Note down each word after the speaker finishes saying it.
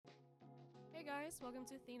guys, welcome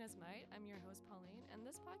to Athena's Might. I'm your host, Pauline, and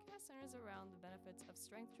this podcast centers around the benefits of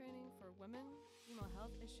strength training for women, female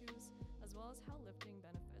health issues, as well as how lifting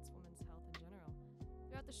benefits women's health in general.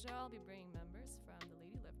 Throughout the show, I'll be bringing members from the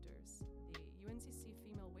Lady Lifters, the UNCC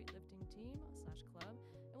female weightlifting team/club,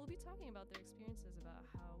 and we'll be talking about their experiences about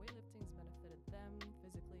how weightlifting's benefited them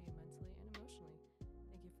physically, mentally, and emotionally.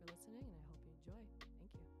 Thank you for listening, and I hope you enjoy.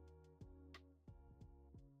 Thank you.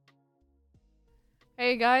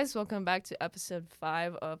 Hey guys, welcome back to episode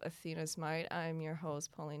 5 of Athena's Might. I'm your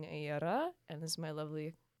host, Pauline Ayera, and this is my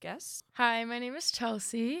lovely guest. Hi, my name is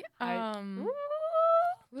Chelsea. Hi. Woohoo!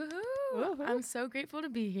 Woohoo. I'm so grateful to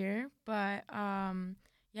be here. But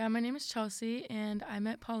yeah, my name is Chelsea, and I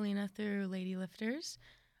met Paulina through Lady Lifters.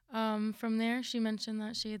 From there, she mentioned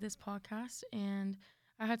that she had this podcast, and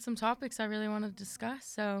I had some topics I really wanted to discuss.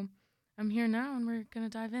 So I'm here now, and we're gonna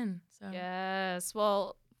dive in. So Yes,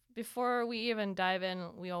 well, before we even dive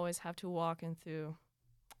in, we always have to walk in through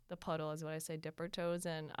the puddle, is what I say, dip our toes.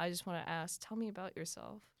 And I just want to ask, tell me about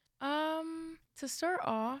yourself. To start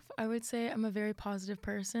off, I would say I'm a very positive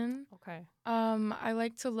person. Okay. I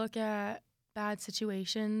like to look at bad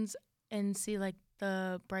situations and see like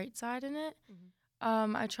the bright side in it.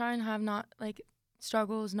 I try and have not like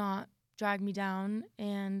struggles not drag me down,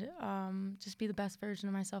 and just be the best version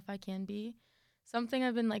of myself I can be. Something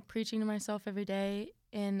I've been like preaching to myself every day,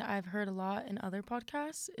 and I've heard a lot in other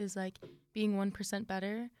podcasts, is like being 1%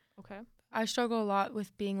 better. Okay. I struggle a lot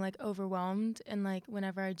with being like overwhelmed, and like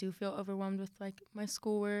whenever I do feel overwhelmed with like my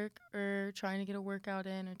schoolwork or trying to get a workout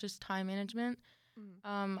in or just time management,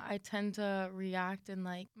 I tend to react, and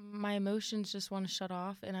like my emotions just want to shut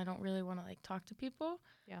off, and I don't really want to like talk to people.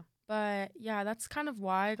 Yeah. But yeah, that's kind of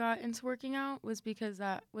why I got into working out, was because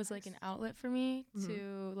that was like an outlet for me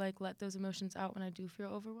to like let those emotions out when I do feel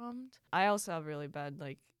overwhelmed. I also have really bad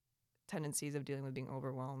like tendencies of dealing with being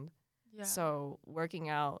overwhelmed. Yeah. So working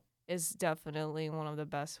out is definitely one of the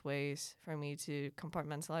best ways for me to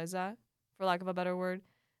compartmentalize that, for lack of a better word,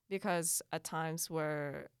 because at times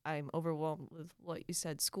where I'm overwhelmed with what you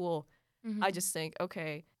said, school, I just think,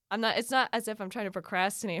 okay, it's not as if I'm trying to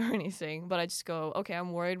procrastinate or anything, but I just go, okay,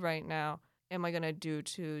 I'm worried right now. Am I going to do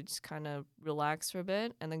to just kind of relax for a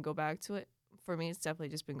bit and then go back to it? For me, it's definitely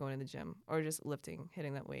just been going to the gym or just lifting,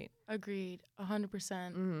 hitting that weight. Agreed,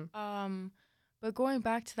 100%. But going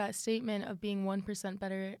back to that statement of being 1%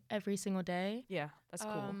 better every single day. Yeah, that's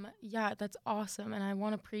cool. Yeah, that's awesome. And I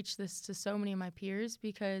want to preach this to so many of my peers,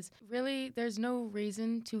 because really there's no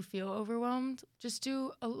reason to feel overwhelmed. Just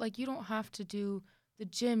do, like, you don't have to do the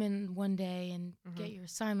gym in one day and get your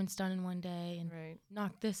assignments done in one day and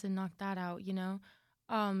knock this and knock that out, you know?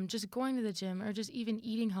 Just going to the gym, or just even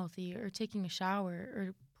eating healthy, or taking a shower,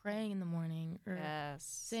 or praying in the morning, or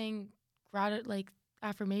saying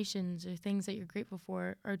affirmations or things that you're grateful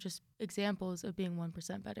for, are just examples of being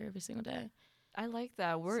 1% better every single day. I like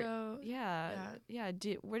that. Where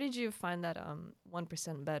did you find that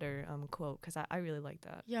 1% better quote? Because I really like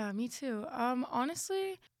that. Yeah, me too.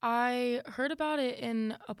 Honestly, I heard about it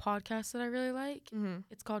in a podcast that I really like.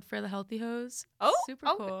 It's called For the Healthy Hose. Oh, super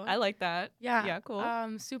cool. I like that. Yeah, cool.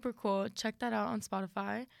 Super cool. Check that out on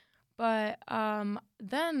Spotify. But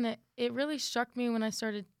then it really struck me when I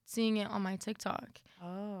started seeing it on my TikTok.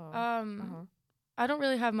 I don't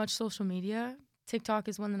really have much social media. TikTok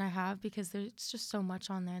is one that I have because there's just so much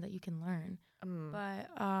on there that you can learn. But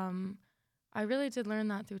I really did learn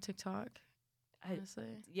that through TikTok,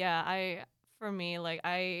 honestly. For me,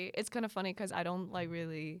 it's kind of funny because I don't like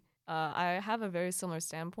really, I have a very similar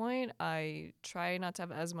standpoint. I try not to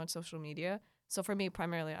have as much social media. So for me,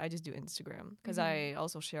 primarily, I just do Instagram because I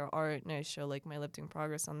also share art and I show like my lifting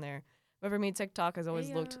progress on there. But for me, TikTok has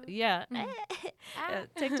always looked,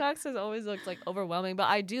 TikToks has always looked like overwhelming. But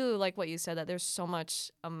I do like what you said, that there's so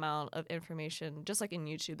much amount of information, just like in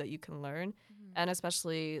YouTube, that you can learn. And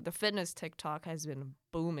especially the fitness TikTok has been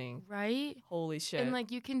booming. Right? Holy shit. And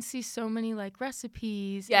like you can see so many like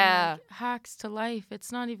recipes and like, hacks to life.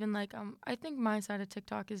 It's not even like, I think my side of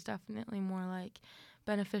TikTok is definitely more like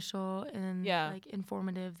beneficial and like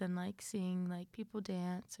informative than like seeing like people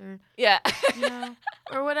dance or you know,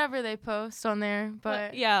 or whatever they post on there.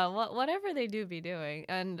 But whatever they do be doing.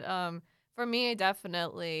 And for me,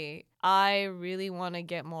 definitely, I really want to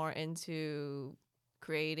get more into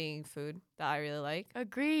creating food that I really like.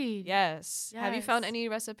 Agreed. Yes. Have you found any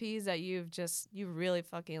recipes that you really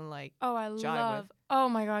fucking like? Oh, I love. Oh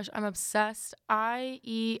my gosh, I'm obsessed. I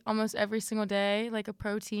eat almost every single day like a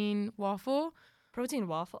protein waffle Protein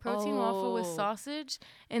waffle. Protein waffle with Oh, sausage,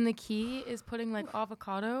 and the key is putting like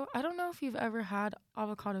avocado. I don't know if you've ever had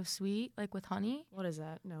avocado sweet, like with honey, what is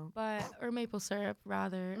that? No. but or maple syrup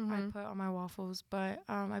rather. I Mhm. put on my waffles, but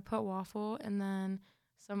I put waffle and then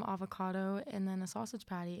some avocado and then a sausage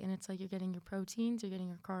patty, and it's like you're getting your proteins, you're getting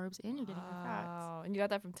your carbs, and you're getting your fats. Wow. And you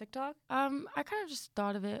got that from TikTok? I kind of just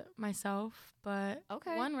thought of it myself, but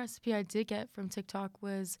Okay. one recipe I did get from TikTok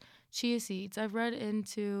was chia seeds. I've read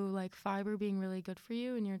into like fiber being really good for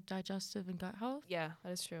you and your digestive and gut health. Yeah,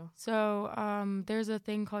 that is true. So there's a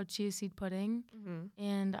thing called chia seed pudding, Mhm.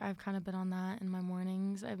 and I've kind of been on that in my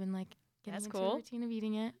mornings. I've been like getting That's into cool. a routine of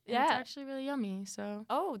eating it, and it's Yeah. actually really yummy. So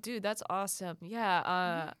Oh, dude, that's awesome. Yeah,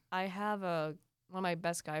 I have one of my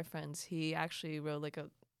best guy friends. He actually wrote like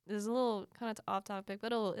this is a little kind of off topic,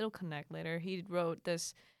 but it'll connect later. He wrote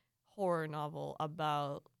this horror novel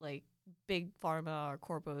about like big pharma or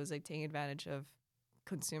corpos like taking advantage of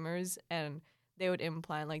consumers, and they would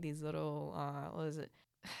implant like these little what is it?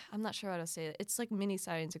 I'm not sure how to say it. It's like mini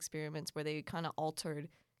science experiments where they kind of altered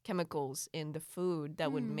chemicals in the food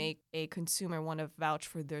that would make a consumer want to vouch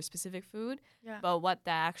for their specific food. yeah. But what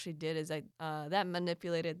that actually did is like that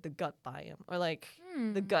manipulated the gut biome or like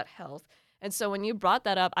the gut health. And so when you brought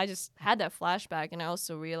that up, I just had that flashback, and I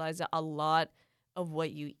also realized that a lot of what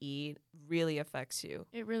you eat really affects you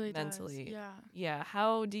It really mentally. does. Yeah. Yeah.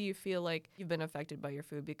 How do you feel like you've been affected by your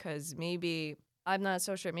food? Because maybe I'm not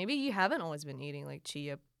so sure. Maybe you haven't always been eating like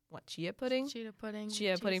chia pudding? Chia pudding.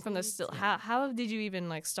 Chia pudding from the seeds, still. yeah. How did you even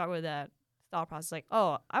like start with that thought process? Like,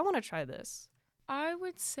 oh, I want to try this. I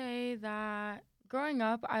would say that growing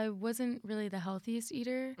up, I wasn't really the healthiest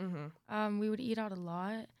eater. Mm-hmm. We would eat out a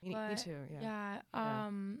lot. Me But too. Yeah. yeah. Yeah.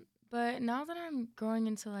 But now that I'm growing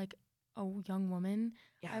into like a young woman,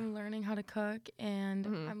 Yeah. I'm learning how to cook and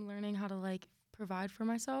Mhm. I'm learning how to like provide for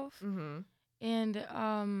myself. Mm-hmm. And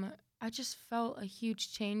I just felt a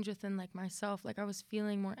huge change within like myself. Like I was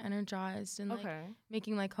feeling more energized and like Okay.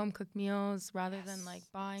 making like home cooked meals rather than like Yes,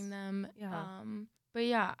 buying yes. them. Yeah. But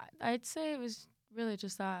yeah, I'd say it was really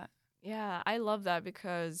just that. Yeah, I love that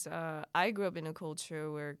because I grew up in a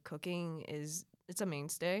culture where cooking it's a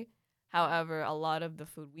mainstay. However, a lot of the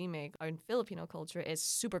food we make in Filipino culture is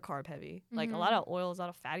super carb heavy. Like a lot of oils, a lot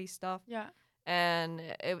of fatty stuff. Yeah. And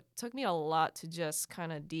it took me a lot to just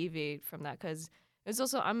kind of deviate from that because it's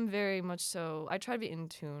also, I'm very much so, I try to be in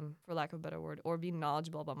tune, for lack of a better word, or be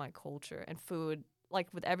knowledgeable about my culture. And food, like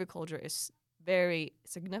with every culture, is very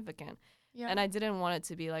significant. Yeah. And I didn't want it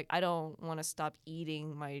to be like, I don't want to stop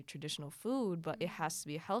eating my traditional food, but it has to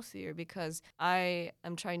be healthier because I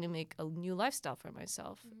am trying to make a new lifestyle for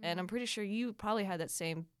myself. And I'm pretty sure you probably had that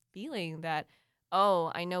same feeling that,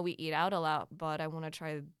 oh, I know we eat out a lot, but I want to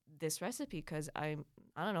try this recipe because I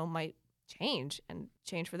don't know, might change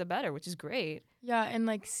for the better, which is great. Yeah, and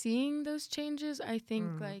like seeing those changes, I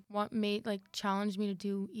think like what made like challenge me to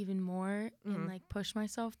do even more and like push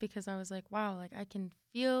myself because I was like, wow, like I can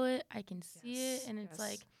feel it, I can see it, and it's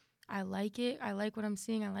like I like it. I like what I'm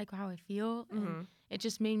seeing. I like how I feel, and it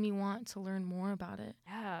just made me want to learn more about it.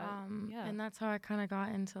 Yeah. Yeah. And that's how I kind of got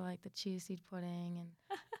into like the chia seed pudding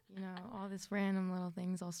and all this random little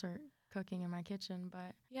things I'll start cooking in my kitchen.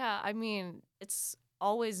 But yeah, I mean, it's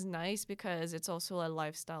always nice because it's also a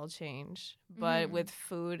lifestyle change. But with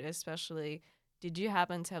food, especially, did you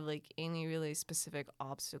happen to have like any really specific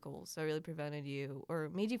obstacles that really prevented you or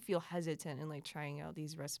made you feel hesitant in like trying out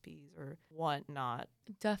these recipes or whatnot?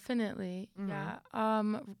 definitely, yeah.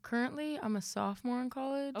 Currently, I'm a sophomore in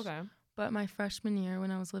college. Okay. But my freshman year,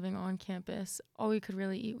 when I was living on campus, all we could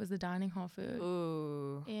really eat was the dining hall food.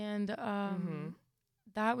 Ooh. And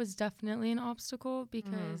that was definitely an obstacle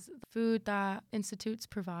because the food that institutes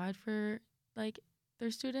provide for like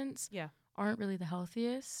their students aren't really the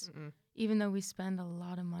healthiest, even though we spend a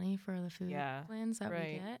lot of money for the food plans that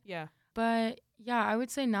we get. Yeah. But yeah, I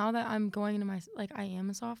would say now that I'm going into like I am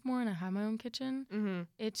a sophomore and I have my own kitchen,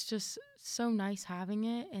 it's just so nice having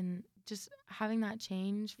it and just having that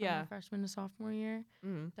change from my freshman to sophomore year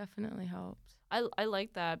definitely helped. I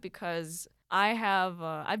like that because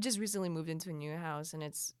I've just recently moved into a new house and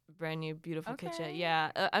it's a brand new beautiful kitchen.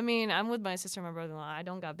 Yeah, I mean I'm with my sister and my brother-in-law. I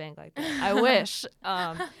don't got bank like that. I wish.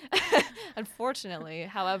 Unfortunately,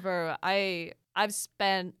 however, I've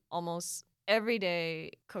spent almost every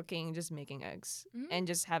day cooking, just making eggs and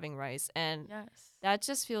just having rice, and that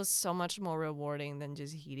just feels so much more rewarding than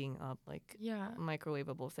just heating up like a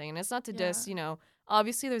microwavable thing. And it's not to diss,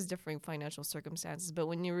 obviously there's different financial circumstances, but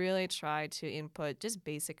when you really try to input just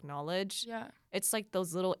basic knowledge, it's like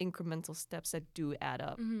those little incremental steps that do add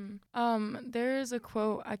up. There's a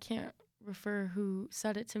quote, I can't refer who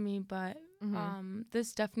said it to me, but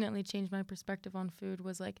This definitely changed my perspective on food.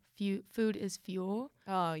 Was like food is fuel.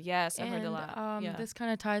 Oh, yes, I've heard a And lot. Yeah. this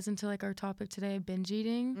kind of ties into like our topic today, binge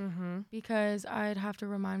eating, Mm-hmm. because I'd have to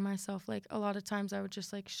remind myself, like, a lot of times I would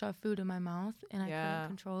just like shove food in my mouth and I Yeah. couldn't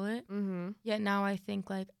control it. Mm-hmm. Yet now I think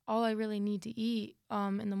like all I really need to eat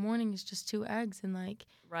in the morning is just 2 eggs and like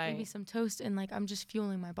maybe Right. some toast, and like I'm just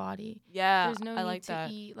fueling my body. Yeah, There's no I need like to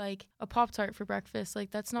that. eat like a Pop-Tart for breakfast. Like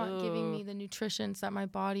that's not giving Ooh. me the nutritions that my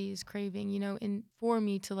body is craving, you know, and for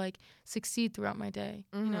me to like succeed throughout my day,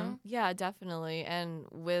 you know? Yeah, definitely. And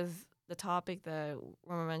with the topic that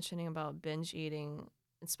we're mentioning about binge eating,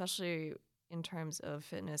 especially in terms of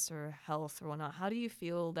fitness or health or whatnot, how do you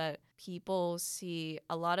feel that people see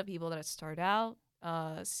a lot of people that start out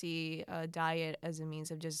see a diet as a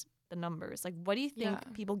means of just the numbers? Like, what do you think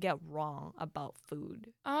Yeah. people get wrong about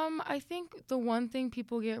food? I think the one thing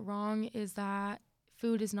people get wrong is that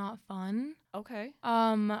food is not fun. Okay.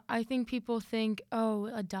 I think people think, oh,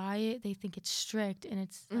 a diet, they think it's strict and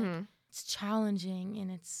it's like it's challenging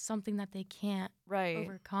and it's something that they can't Right.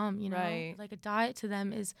 overcome, you know? Right. Like a diet to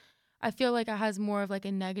them is, I feel like it has more of like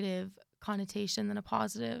a negative connotation than a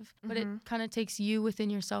positive, but it kind of takes you within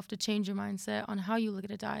yourself to change your mindset on how you look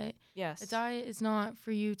at a diet. Yes. A diet is not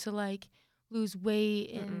for you to like lose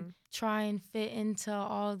weight and try and fit into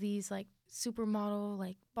all these like supermodel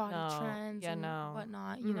like body trends and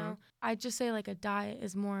whatnot, you know? I just say like a diet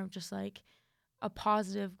is more of just like a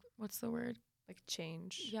positive, what's the word? Like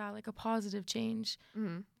change. Yeah, like a positive change.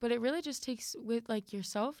 But it really just takes with like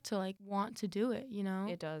yourself to like want to do it, you know?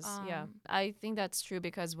 It does. Yeah. I think that's true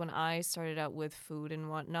because when I started out with food and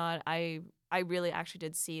whatnot, I really actually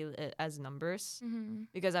did see it as numbers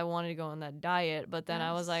because I wanted to go on that diet. But then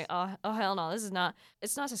I was like, oh hell no, it's not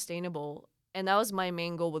sustainable. And that was my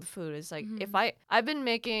main goal with food. It's like if I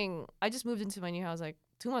just moved into my new house like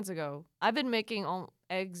 2 months ago. I've been making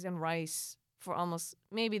eggs and rice for almost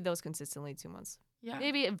maybe those consistently 2 months. Yeah.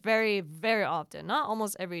 Maybe very, very often. Not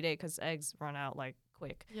almost every day because eggs run out like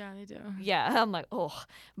quick. Yeah, they do. Yeah, I'm like, oh.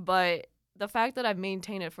 But the fact that I've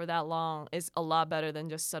maintained it for that long is a lot better than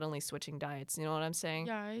just suddenly switching diets. You know what I'm saying?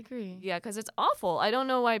 Yeah, I agree. Yeah, because it's awful. I don't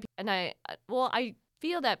know why. I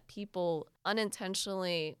feel that people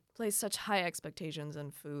unintentionally place such high expectations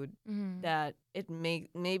on food that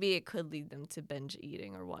maybe it could lead them to binge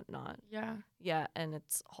eating or whatnot. Yeah. Yeah, and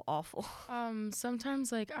it's awful.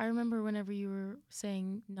 Sometimes like I remember whenever you were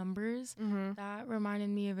saying numbers, that reminded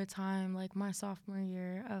me of a time like my sophomore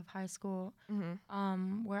year of high school,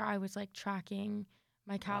 where I was like tracking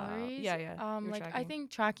my calories. Wow. Yeah. Like tracking. I think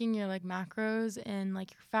tracking your like macros and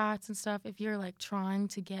like your fats and stuff, if you're like trying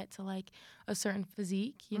to get to like a certain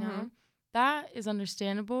physique, you know, that is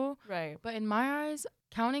understandable. Right. But in my eyes,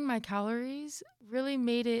 counting my calories really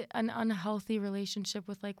made it an unhealthy relationship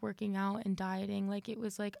with like working out and dieting. Like it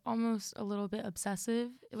was like almost a little bit obsessive.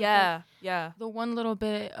 It was, Yeah. like, the one little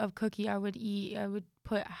bit of cookie I would eat, I would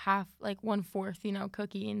put half, like 1/4, you know,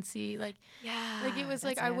 cookie and see like, like it was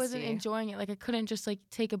like I wasn't enjoying it. Like I couldn't just like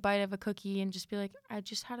take a bite of a cookie and just be like, I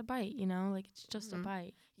just had a bite, you know, like it's just a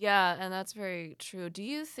bite. Yeah, and that's very true. Do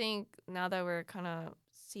you think now that we're kind of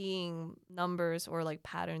seeing numbers or like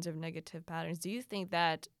patterns of negative patterns, do you think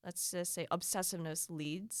that, let's just say, obsessiveness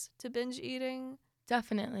leads to binge eating?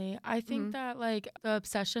 Definitely. I think that like the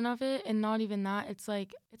obsession of it, and not even that, it's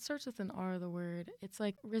like it starts with an R, the word. It's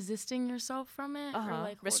like resisting yourself from it, or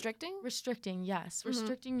like restricting? Restricting, yes.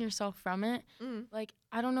 Restricting yourself from it. Like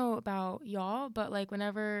I don't know about y'all, but like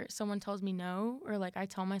whenever someone tells me no, or like I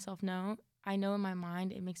tell myself no, I know in my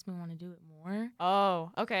mind it makes me want to do it more. Oh,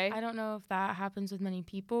 okay. I don't know if that happens with many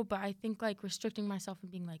people, but I think like restricting myself and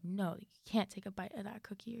being like, no, you can't take a bite of that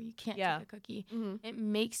cookie, or you can't take a cookie. It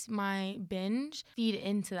makes my binge feed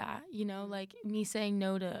into that, you know, like me saying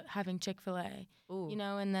no to having Chick-fil-A, you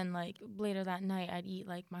know, and then like later that night I'd eat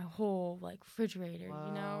like my whole like refrigerator,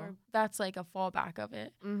 you know, or that's like a fallback of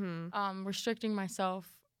it. Restricting myself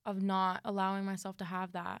of not allowing myself to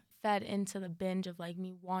have that fed into the binge of like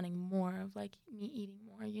me wanting more, of like me eating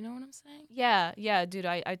more, you know what I'm saying? Yeah, dude,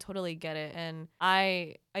 I totally get it. And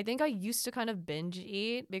I think I used to kind of binge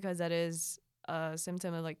eat because that is a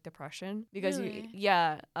symptom of like depression, because Really?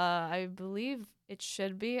 I believe it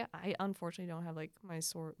should be. I unfortunately don't have like my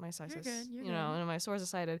sources, You're you know, good. and my sources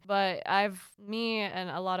cited, but me and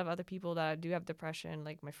a lot of other people that do have depression,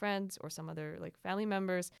 like my friends or some other like family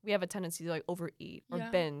members, we have a tendency to like overeat or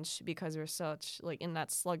binge because we're such like in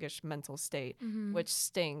that sluggish mental state, which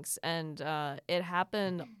stinks. And it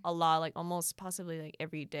happened a lot, like almost possibly like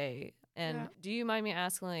every day. And do you mind me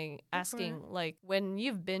asking like when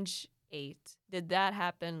you've binge ate, did that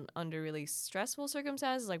happen under really stressful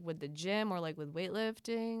circumstances, like with the gym or like with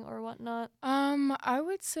weightlifting or whatnot? I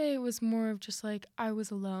would say it was more of just like I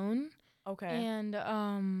was alone. Okay. And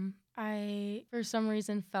I for some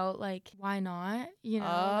reason felt like why not, like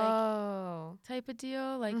Oh. type of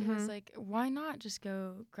deal. Like it was Mhm. like why not just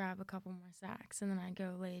go grab a couple more snacks and then I'd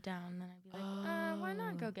go lay down and then I'd be like, why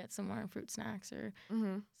not Oh. go get some more fruit snacks or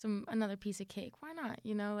Mhm. another piece of cake? Why not?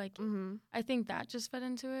 Like Mhm. I think that just fed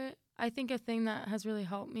into it. I think a thing that has really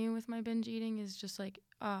helped me with my binge eating is just like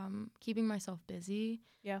keeping myself busy.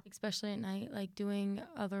 Yeah. Especially at night, like doing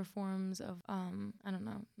other forms of I don't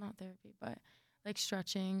know, not therapy, but like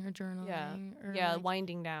stretching or Yeah. journaling or Yeah, like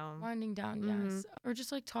winding down. winding down, Mhm. yes. Or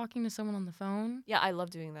just like talking to someone on the phone. Yeah, I love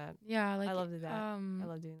doing that. Yeah, I like love that. I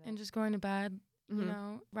love doing and that. just going to bed,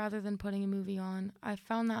 Mhm. rather than putting a movie on. I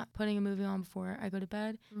found that putting a movie on before I go to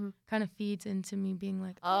bed Mhm. kind of feeds into me being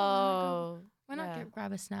like, Oh. why not Yeah.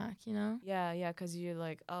 grab a snack? Yeah, yeah, because you're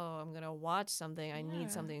like, oh, I'm gonna watch something. I need Yeah,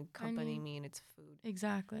 something to I accompany need me, and it's food.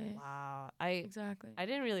 exactly. Wow, I Exactly. I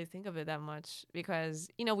didn't really think of it that much because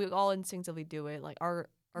we all instinctively do it. Like our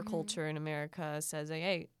Mhm. culture in America says like,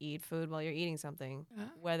 hey, eat food while you're eating something. Yeah.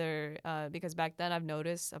 Whether because back then I've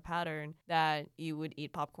noticed a pattern that you would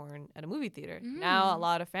eat popcorn at a movie theater. Now a Mhm.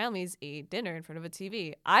 lot of families eat dinner in front of a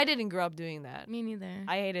TV. I didn't grow up doing that. Me neither.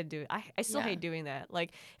 I hated doing. I still Yeah. hate doing that.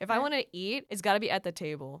 Like if I I- want to eat, it's got to be at the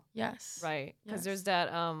table. Yes. Right, because Yes. there's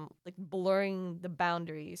that like blurring the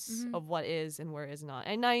boundaries Mhm. of what is and where is not.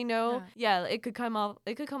 And I know, Yeah. yeah, it could come off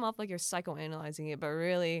like you're psychoanalyzing it, but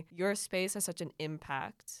really your space has such an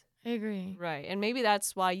impact. I agree. Right. And maybe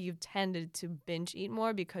that's why you've tended to binge eat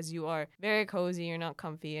more because you are very cozy, you're not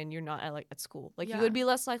comfy, and you're not at school. Like you Yeah. would be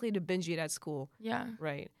less likely to binge eat at school. Yeah.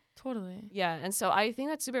 Right. Totally. Yeah, and so I think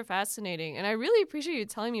that's super fascinating, and I really appreciate you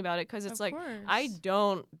telling me about it because it's Of like I course.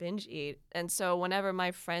 don't binge eat, and so whenever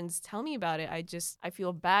my friends tell me about it, I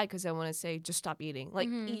feel bad because I want to say just stop eating. Like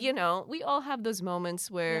Mhm. we all have those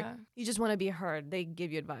moments where Yeah. you just want to be heard. They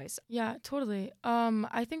give you advice. Yeah, totally.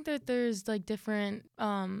 I think that there's like different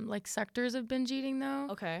like sectors of binge eating though.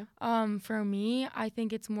 Okay. For me, I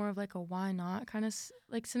think it's more of like a why not kind of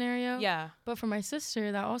like scenario. Yeah. But for my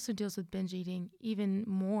sister that also deals with binge eating even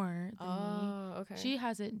more than me. Oh, okay. She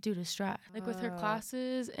has it due to stress. Like with her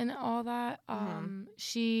classes and all that, Mhm.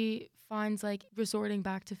 she finds like resorting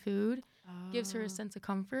back to food gives her a Oh. sense of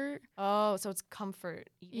comfort. Oh, so it's comfort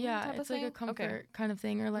eating Yeah, type of it's like thing? a comfort Okay. kind of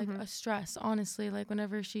thing or like Mhm. a stress, honestly. Like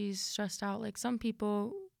whenever she's stressed out, like some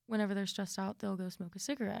people, whenever they're stressed out, they'll go smoke a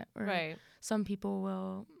cigarette. Or Right. some people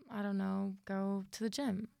will, I don't know, go to the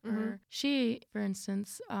gym. Mhm. Or she, for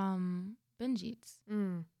instance, binge eats.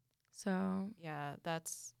 Mm. So Yeah,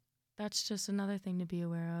 that's just another thing to be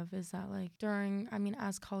aware of is that like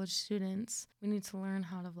as college students, we need to learn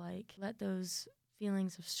how to like let those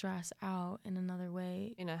feelings of stress out in another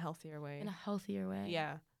way, in a healthier way. in a healthier way.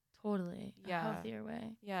 Yeah. Totally. Yeah. A healthier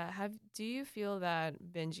way. Yeah. Do you feel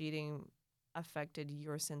that binge eating affected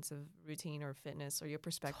your sense of routine or fitness or your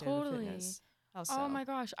perspective of Totally. fitness? How so? Oh my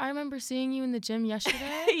gosh. I remember seeing you in the gym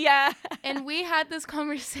yesterday. Yeah. And we had this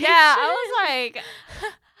conversation. Yeah, I was like,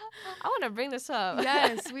 I want to bring this up.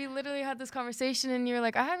 Yes, we literally had this conversation and you're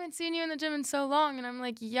like, I haven't seen you in the gym in so long. And I'm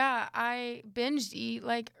like, yeah, I binged eat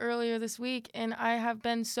like earlier this week and I have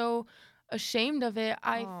been so ashamed of it.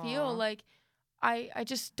 I feel Aw. like I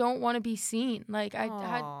just don't want to be seen. Like I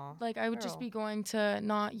had Aw, like I would just girl. be going to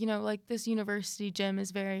not, like this university gym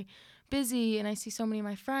is very busy and I see so many of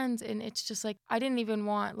my friends and it's just like I didn't even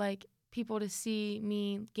want like people to see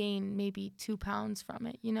me gain maybe 2 pounds from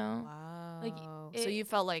it, Wow. Like So you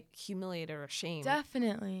felt like humiliated or ashamed.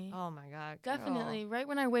 definitely. Oh my God. Girl. Definitely. Right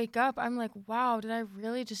when I wake up, I'm like, wow, did I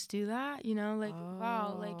really just do that? Like,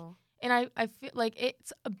 wow. Like, Oh. and I feel like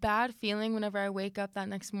it's a bad feeling whenever I wake up that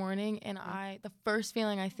next morning and the first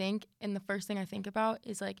feeling I think and the first thing I think about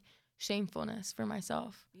is like shamefulness for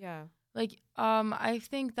myself. Yeah. Like, I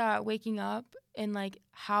think that waking up and like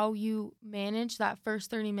how you manage that first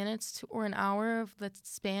 30 minutes or an hour of the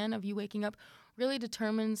span of you waking up really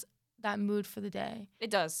determines that mood for the day. It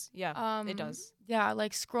does. Yeah. It does. Yeah,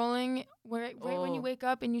 like scrolling right when you Oh. wake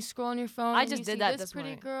up and you scroll on your phone. I and just you did see that this this pretty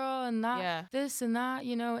morning. girl and that, Yeah. this and that.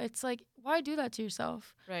 It's like why do that to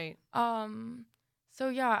yourself? Right. So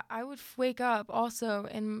yeah, I would wake up also,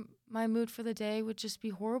 and my mood for the day would just be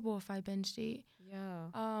horrible if I binged eat. Yeah.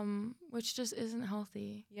 Which just isn't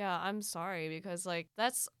healthy. Yeah, I'm sorry because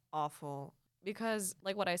that's awful. Because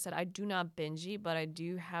like what I said, I do not binge eat, but I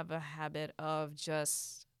do have a habit of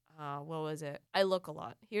just what was it? I look a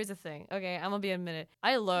lot. Here's the thing. Okay, I'm gonna be a minute.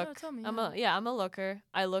 I look. Yeah, tell me, I'm a looker.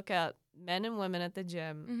 I look at men and women at the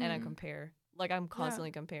gym and I Mhm. compare. Like I'm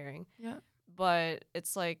constantly comparing. Yeah. But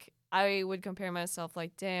it's like I would compare myself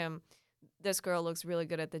like, damn, this girl looks really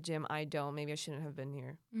good at the gym. I don't. Maybe I shouldn't have been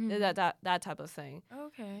here. That type of thing.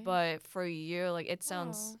 Okay. But for you, like it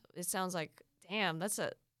Wow. sounds like, damn, that's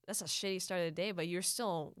a shitty start of the day. But you're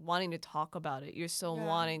still wanting to talk about it. You're still Yeah.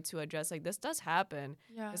 wanting to address like this does happen.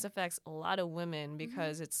 Yeah. This affects a lot of women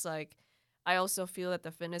because it's like. I also feel that the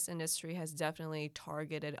fitness industry has definitely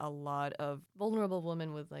targeted a lot of vulnerable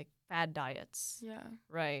women with like fad diets. Yeah.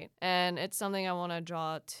 Right. And it's something I want to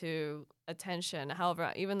draw to attention.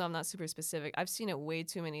 However, even though I'm not super specific, I've seen it way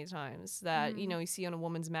too many times that, you know, you see on a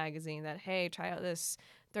woman's magazine that, hey, try out this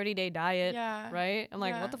 30-day diet. Yeah. Right. I'm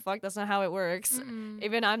like, Yeah. what the fuck? That's not how it works. Mm-mm.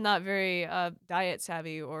 Even I'm not very diet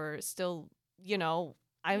savvy or still, you know,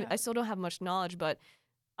 I still don't have much knowledge, but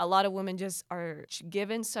a lot of women just are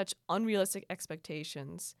given such unrealistic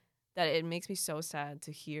expectations that it makes me so sad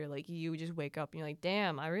to hear like you just wake up and you're like,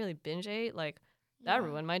 damn, I really binge ate, like that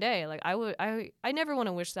ruined my day. Like I never want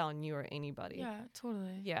to wish that on you or anybody. Yeah,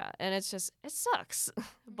 totally. Yeah, and it's just it sucks.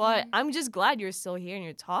 But I'm just glad you're still here and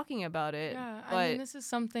you're talking about it. Yeah, but I mean, this is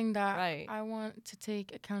something that Right. I want to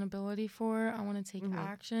take accountability for. I want to take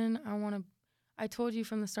action. I told you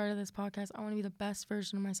from the start of this podcast, I want to be the best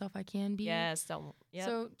version of myself I can be. Yes, don't. Yep.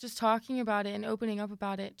 So just talking about it and opening up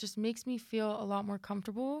about it just makes me feel a lot more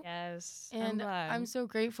comfortable. Yes, And I'm glad. I'm so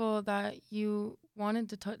grateful that you wanted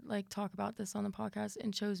to talk about this on the podcast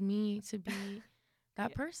and chose me to be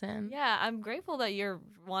that person. Yeah, I'm grateful that you're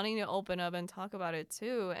wanting to open up and talk about it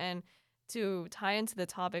too. And to tie into the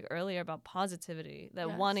topic earlier about positivity,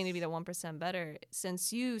 that wanting to be the 1% better,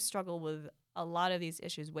 since you struggle with a lot of these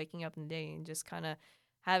issues, waking up in the day and just kind of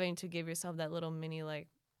having to give yourself that little mini like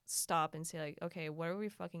stop and say like, okay, what are we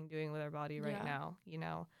fucking doing with our body right now? You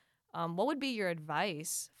know, what would be your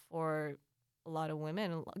advice for a lot of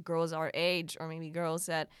women, girls our age, or maybe girls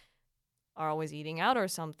that are always eating out or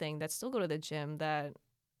something that still go to the gym that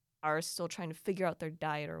are still trying to figure out their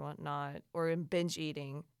diet or whatnot, or in binge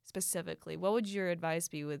eating specifically? What would your advice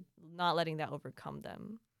be with not letting that overcome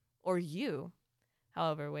them or you,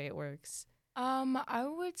 however way it works? I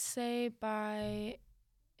would say by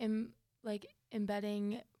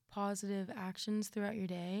embedding positive actions throughout your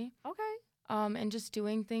day. Okay. And just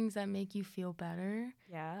doing things that make you feel better.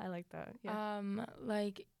 Yeah, I like that. Yeah.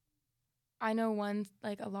 Like I know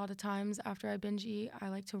a lot of times after I binge eat, I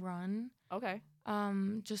like to run. Okay.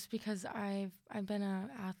 Just because I've been an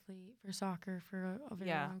athlete for soccer for a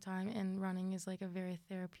very long time, and running is like a very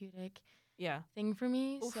therapeutic thing for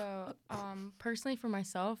me. Oof. So personally for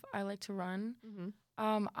myself, I like to run.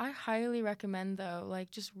 I highly recommend though, like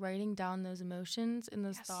just writing down those emotions and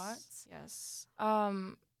those thoughts. Yes.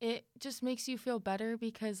 It just makes you feel better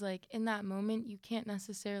because like in that moment you can't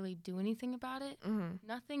necessarily do anything about it.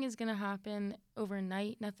 Nothing is gonna happen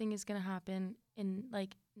overnight. Nothing is gonna happen in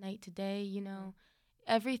like night to day, you know.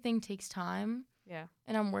 Everything takes time. Yeah.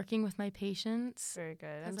 And I'm working with my patience. Very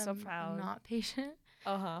good. I'm so proud. I'm not patient.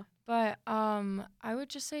 Uh-huh. But I would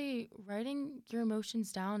just say writing your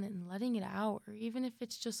emotions down and letting it out, or even if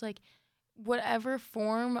it's just like whatever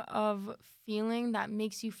form of feeling that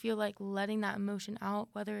makes you feel like letting that emotion out,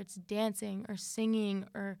 whether it's dancing or singing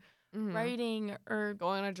or writing or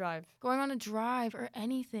going on a drive or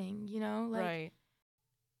anything, you know, like right.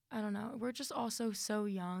 I don't know. We're just also so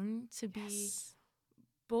young to be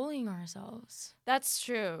bullying ourselves. That's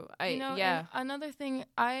true. And another thing,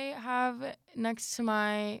 I have next to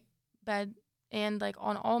my bed and like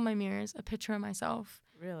on all my mirrors a picture of myself.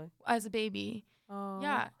 Really? As a baby. Oh.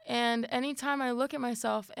 Yeah. And anytime I look at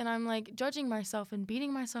myself and I'm like judging myself and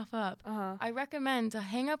beating myself up, I recommend to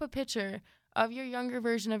hang up a picture of your younger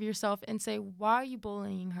version of yourself and say, why are you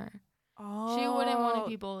bullying her? Oh. She wouldn't want to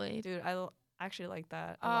be bullied. Dude, I actually like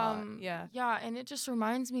that a lot. Yeah. Yeah. And it just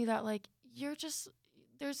reminds me that like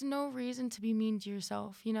there's no reason to be mean to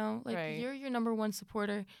yourself, you know? Like you're your number one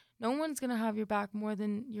supporter. No one's going to have your back more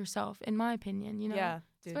than yourself, in my opinion, you know? Yeah.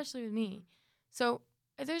 Dude. Especially with me. So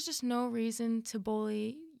there's just no reason to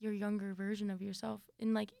bully your younger version of yourself.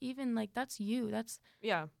 And like even like that's you. That's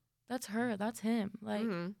her. That's him. Like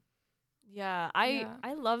Yeah,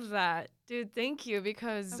 I love that. Dude, thank you,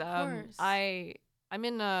 because I'm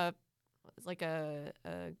in a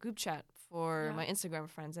group chat for my Instagram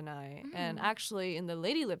friends and I. And actually in the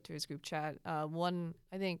Lady Lifters group chat, one,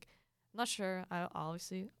 I think, I'm not sure,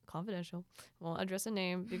 obviously confidential, won't address a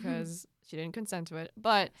name because she didn't consent to it,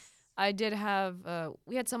 but I did have,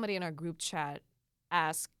 we had somebody in our group chat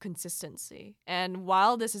ask consistency. And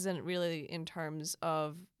while this isn't really in terms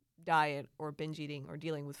of diet or binge eating or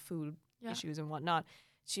dealing with food issues and whatnot,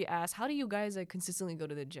 she asked, how do you guys consistently go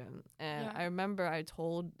to the gym? And I remember I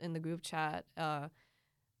told in the group chat,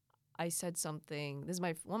 I said something. This is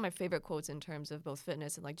one of my favorite quotes in terms of both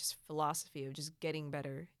fitness and like just philosophy of just getting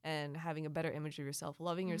better and having a better image of yourself,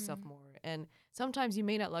 loving yourself more. And sometimes you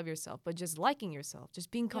may not love yourself, but just liking yourself, just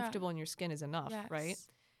being comfortable in your skin is enough, right?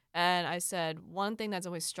 And I said one thing that's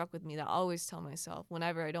always struck with me that I always tell myself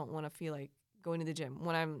whenever I don't want to feel like going to the gym,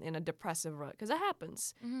 when I'm in a depressive rut, because that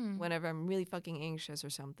happens whenever I'm really fucking anxious or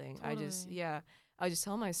something. Totally. I just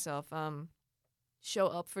tell myself, show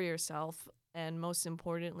up for yourself, and most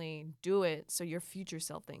importantly, do it so your future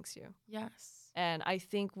self thanks you. Yes. And I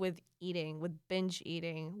think with eating, with binge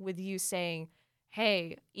eating, with you saying,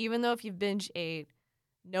 hey, even though if you've binge ate,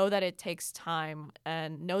 know that it takes time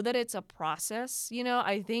and know that it's a process. You know,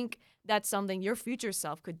 I think that's something your future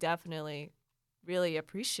self could definitely really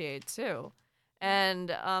appreciate too. And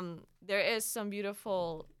there is some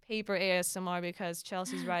beautiful paper ASMR because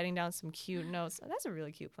Chelsea's writing down some cute notes. That's a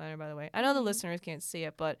really cute planner, by the way. I know the listeners can't see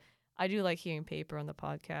it, but I do like hearing paper on the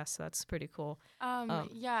podcast, so that's pretty cool.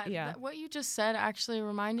 What you just said actually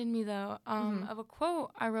reminded me, though, of a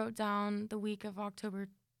quote I wrote down the week of October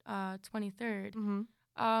 23rd.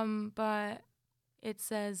 But it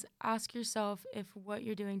says, ask yourself if what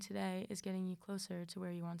you're doing today is getting you closer to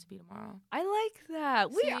where you want to be tomorrow. I like that.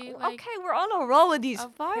 See, We're on a roll with these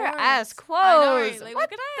fire-ass quotes. I know, right? Like, what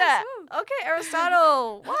look at that? us. Okay,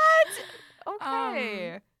 Aristotle. What?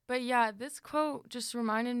 Okay. But yeah, this quote just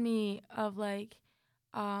reminded me of like,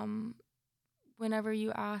 whenever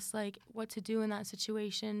you ask like what to do in that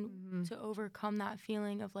situation to overcome that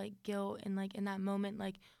feeling of like guilt and like in that moment,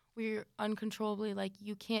 like where you're uncontrollably like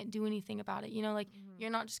you can't do anything about it, you know, like you're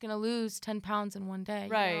not just gonna lose 10 pounds in one day,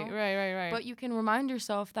 right, you know? right. But you can remind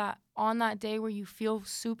yourself that on that day where you feel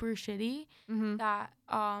super shitty, that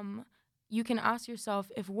you can ask yourself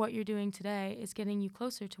if what you're doing today is getting you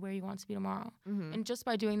closer to where you want to be tomorrow. And just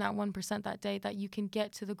by doing that 1% that day, that you can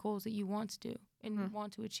get to the goals that you want to do and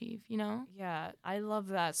want to achieve, you know? Yeah, I love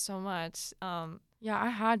that so much. Yeah, I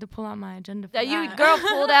had to pull out my agenda for that. You Girl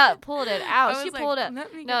pulled it out. She pulled it.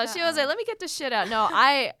 No, she was like, let me get this shit out. No,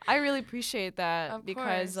 I really appreciate that of because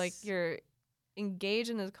course. like you're engaged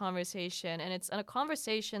in this conversation, and it's a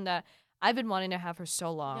conversation that I've been wanting to have for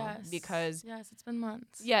so long because it's been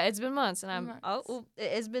months. Yeah, it's been months, and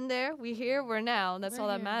it's been there. We're here. We're now. That's all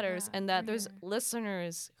that matters. And that there's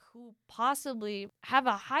listeners who possibly have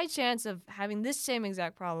a high chance of having this same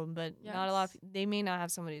exact problem, but not a lot. They may not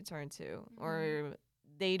have somebody to turn to, or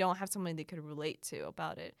they don't have somebody they could relate to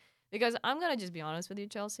about it. Because I'm gonna just be honest with you,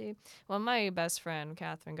 Chelsea. Well, my best friend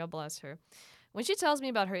Catherine, God bless her, when she tells me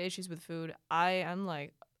about her issues with food, I am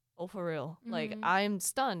like, oh, for real. Like, I'm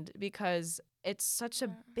stunned because it's such a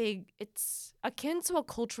big, it's akin to a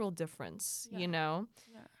cultural difference, you know?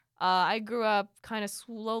 I grew up kind of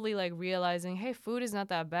slowly like realizing, hey, food is not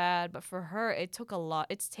that bad. But for her,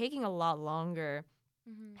 it's taking a lot longer.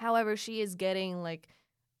 However, she is getting like,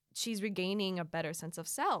 she's regaining a better sense of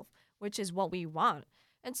self, which is what we want.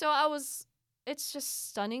 And so it's just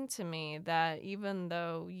stunning to me that even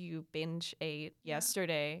though you binge ate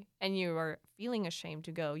yesterday and you were feeling ashamed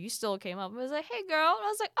to go, you still came up and was like, hey, girl. And I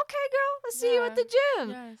was like, okay, girl, let's see you at the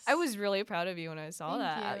gym. Yes. I was really proud of you when I saw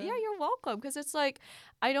that. You. Yeah, you're welcome. Because it's like,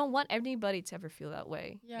 I don't want anybody to ever feel that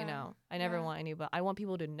way. You know, I never want anybody. I want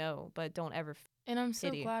people to know, but don't ever And I'm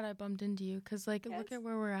so glad I bumped into you because, like, look at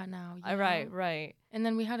where we're at now. Right. And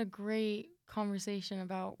then we had a great conversation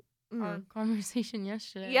about our conversation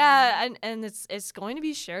yesterday. Yeah, and it's going to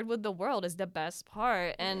be shared with the world is the best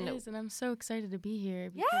part. And it is, and I'm so excited to be here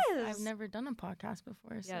because I've never done a podcast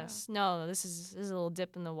before. So. Yes, no, this is a little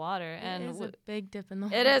dip in the water. It is a big dip in the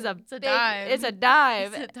water. It is it's a dive. It's a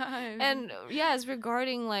dive. It's a dive. And yes,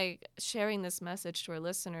 regarding like sharing this message to our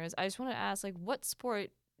listeners, I just want to ask, like, what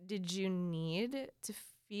sport did you need to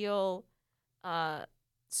feel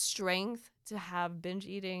strength to have binge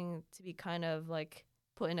eating to be kind of like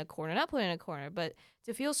not put in a corner, but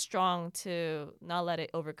to feel strong to not let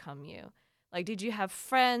it overcome you? Like, did you have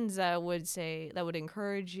friends that would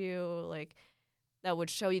encourage you, like, that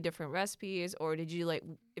would show you different recipes? Or did you, like,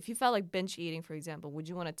 if you felt like binge eating, for example, would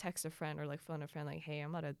you want to text a friend or like phone a friend, like, hey,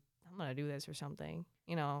 I'm gonna do this or something,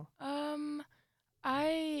 you know?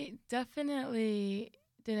 I definitely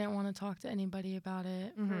didn't want to talk to anybody about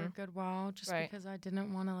it for a good while, just because I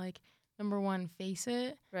didn't want to, like, number one, face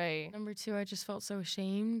it. Right. Number two, I just felt so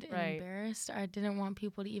ashamed and embarrassed. I didn't want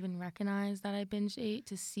people to even recognize that I binge ate,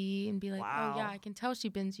 to see and be like, oh, yeah, I can tell she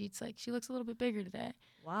binge eats. Like, she looks a little bit bigger today.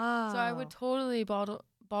 Wow. So I would totally bottle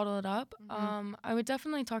it up. I would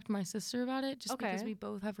definitely talk to my sister about it just because we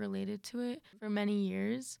both have related to it for many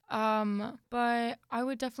years. But I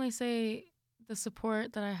would definitely say the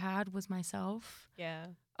support that I had was myself. Yeah.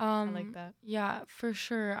 I like that. Yeah, for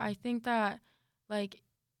sure. I think that, like,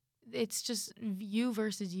 it's just you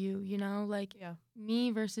versus you know, like Yeah.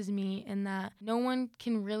 me versus me, and that no one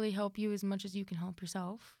can really help you as much as you can help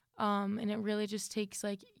yourself. And it really just takes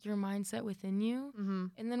like your mindset within you. Mm-hmm.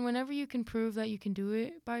 And then whenever you can prove that you can do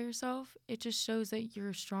it by yourself, it just shows that you're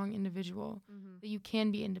a strong individual, Mm-hmm. that you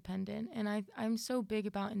can be independent. And I'm so big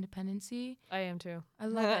about independency. I am too. I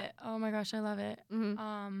love it. Oh my gosh, I love it.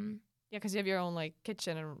 Mm-hmm. Yeah, because you have your own like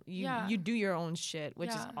kitchen and Yeah. you do your own shit, which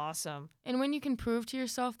is Yeah. awesome. And when you can prove to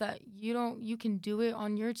yourself that you can do it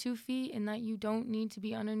on your 2 feet and that you don't need to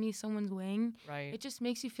be underneath someone's wing, Right. it just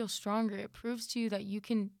makes you feel stronger. It proves to you that you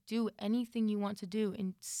can do anything you want to do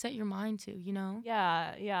and set your mind to, you know?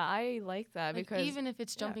 Yeah, I like that Like because even if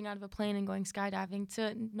it's jumping out of a plane and going skydiving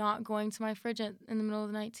to not going to my fridge in the middle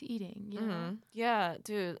of the night to eating, you know? Yeah,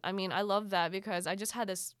 dude. I mean, I love that because I just had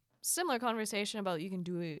this similar conversation about you can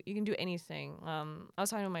do anything. I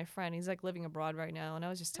was talking to my friend. He's like living abroad right now, and I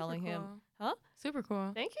was just Super telling him, cool. huh? Super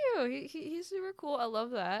cool. Thank you. He's super cool. I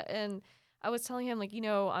love that. And I was telling him like,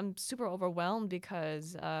 I'm super overwhelmed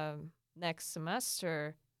because next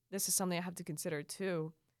semester this is something I have to consider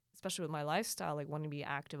too, especially with my lifestyle, like wanting to be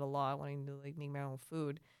active a lot, wanting to like make my own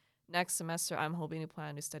food. Next semester I'm hoping to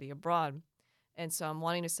plan to study abroad. And so I'm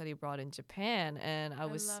wanting to study abroad in Japan. And I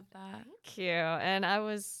was love that. thank you. And I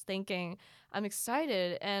was thinking, I'm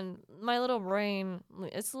excited. And my little brain,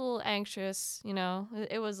 it's a little anxious,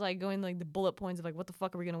 It was like going like the bullet points of like, what the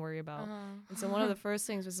fuck are we going to worry about? And so one of the first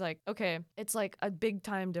things was like, okay, it's like a big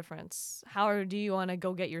time difference. How do you want to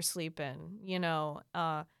go get your sleep in?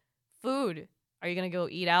 Food. Are you going to go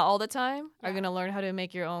eat out all the time? Are you going to learn how to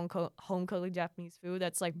make your own home cooked Japanese food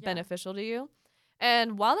that's like beneficial to you?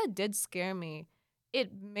 And while it did scare me,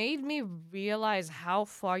 it made me realize how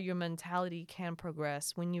far your mentality can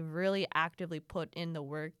progress when you really actively put in the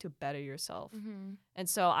work to better yourself. Mm-hmm. And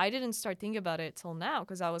so I didn't start thinking about it till now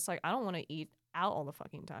because I was like, I don't want to eat out all the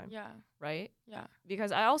fucking time. Yeah. Right? Yeah.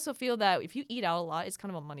 Because I also feel that if you eat out a lot, it's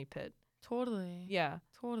kind of a money pit. Totally. Yeah.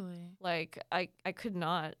 Totally. Like, I could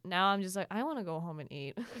not. Now I'm just like, I want to go home and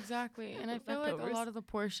eat. Exactly. And I feel like a lot of the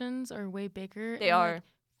portions are way bigger. They are. Like,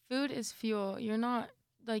 food is fuel. You're not,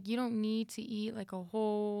 like, you don't need to eat, like, a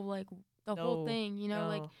whole, like, the whole thing,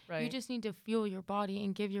 like, right. you just need to fuel your body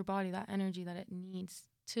and give your body that energy that it needs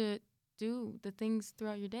to do the things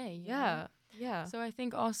throughout your day. You know? Yeah. So I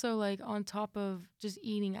think also, like, on top of just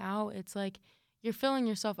eating out, it's like you're filling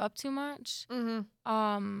yourself up too much.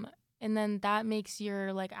 Mm-hmm. And then that makes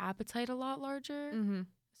your, like, appetite a lot larger. Mm-hmm.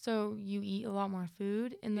 So you eat a lot more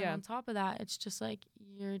food. And then Yeah. on top of that, it's just like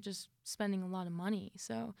you're just spending a lot of money.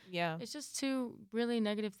 So Yeah. it's just two really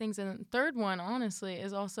negative things. And the third one, honestly,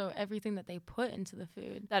 is also everything that they put into the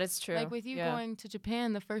food. That is true. Like with you going to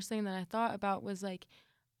Japan, the first thing that I thought about was like,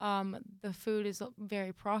 the food is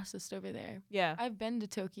very processed over there. Yeah. I've been to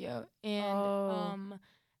Tokyo, and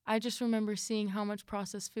I just remember seeing how much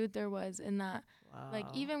processed food there was in that. Wow. Like,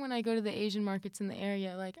 even when I go to the Asian markets in the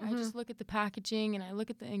area, like, I just look at the packaging and I look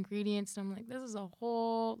at the ingredients and I'm like, this is a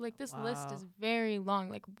whole, like, this list is very long.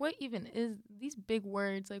 Like, what even is these big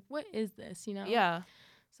words? Like, what is this, Yeah.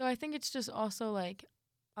 So I think it's just also, like,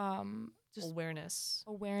 just awareness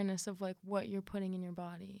of, like, what you're putting in your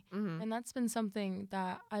body. Mm-hmm. And that's been something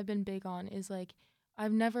that I've been big on is, like,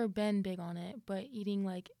 I've never been big on it, but eating,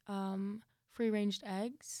 like, free-ranged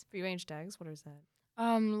eggs. Free-ranged eggs? What is that?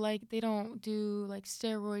 Like they don't do like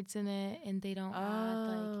steroids in it, and they don't add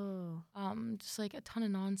like just like a ton of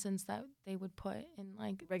nonsense that they would put in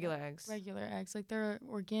like regular eggs. Like they're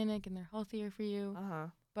organic and they're healthier for you.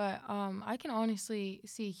 But I can honestly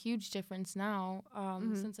see a huge difference now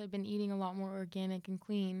since I've been eating a lot more organic and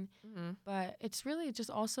clean. But it's really just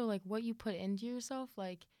also like what you put into yourself.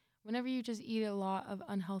 Like whenever you just eat a lot of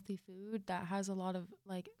unhealthy food that has a lot of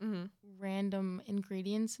like random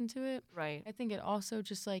ingredients into it, right? I think it also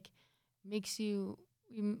just like makes you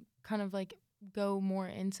kind of like go more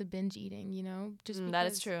into binge eating, just because, that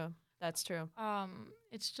is true. That's true.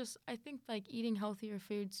 It's just I think like eating healthier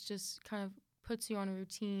foods just kind of puts you on a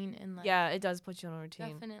routine and like it does put you on a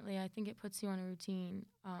routine. Definitely, I think it puts you on a routine.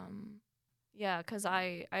 Yeah, because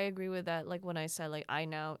I agree with that. Like when I said, like, I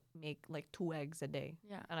now make like 2 eggs a day.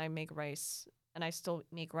 Yeah. And I make rice. And I still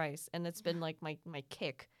make rice. And it's been like my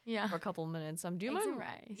kick for a couple minutes. Do you eggs mind? And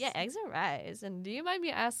rice. Yeah, eggs and rice. And do you mind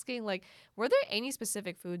me asking, like, were there any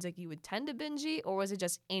specific foods like you would tend to binge eat? Or was it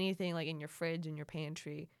just anything like in your fridge, in your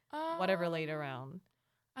pantry, whatever laid around?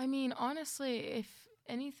 I mean, honestly, if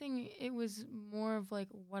anything, it was more of like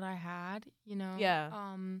what I had,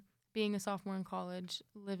 Yeah. Being a sophomore in college,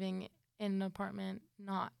 living in an apartment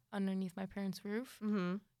not underneath my parents' roof.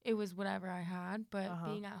 Mm-hmm. It was whatever I had, but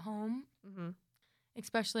being at home,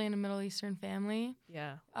 especially in a Middle Eastern family.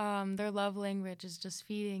 Yeah. Their love language is just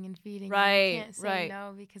feeding and feeding. Right, And you can't say right.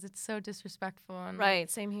 no because it's so disrespectful. And Right.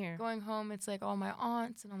 Same here. going home, it's like all my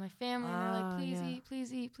aunts and all my family, and they're like, please Yeah. eat,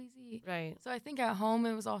 please eat, please eat. Right. So I think at home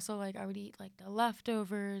it was also like I would eat like the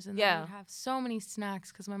leftovers, and then Yeah. I would have so many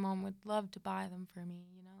snacks because my mom would love to buy them for me,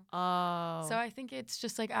 you know. Oh. So I think it's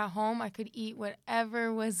just like at home I could eat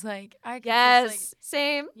whatever was like I could yes. just, like,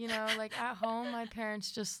 Same. you know, like at home my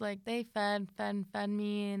parents just like they fed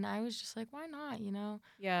me, and I was just like, why not, you know?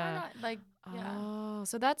 Yeah. Why not? Like yeah. Oh,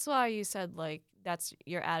 so that's why you said like that's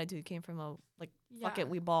your attitude came from a like fuck Yeah. it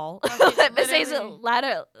we ball. Fuck it, This is a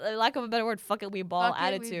literally. lack of a better word. Fuck it we ball Fuck it, we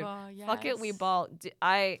attitude. ball, Fuck it we yes. ball.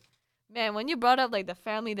 Man, when you brought up like the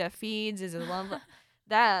family that feeds is a lump.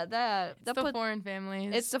 That It's the foreign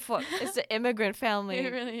families. it's the immigrant family.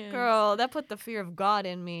 It really is. Girl, that put the fear of God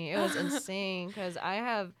in me. It was insane because I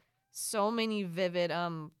have so many vivid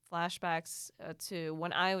flashbacks to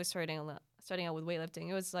when I was starting out with weightlifting.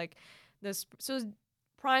 It was like this. So it was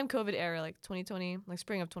prime COVID era, like 2020, like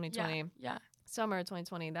spring of 2020, Yeah. summer of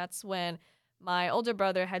 2020. That's when my older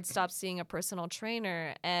brother had stopped seeing a personal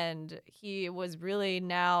trainer, and he was really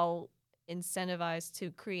now incentivized to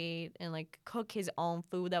create and like cook his own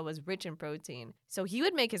food that was rich in protein. So he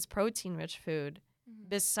would make his protein rich food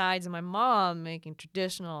besides my mom making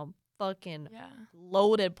traditional fucking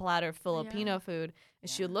loaded platter Filipino food. And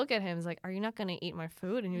she would look at him and was like, are you not gonna eat my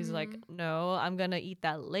food? And he was like, no, I'm gonna eat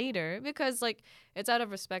that later, because like it's out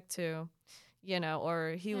of respect to, you know,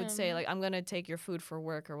 or he would say like, I'm gonna take your food for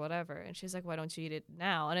work or whatever. And she's like, why don't you eat it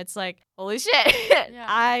now? And it's like, holy shit.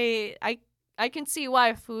 I can see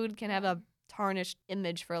why food can have a tarnished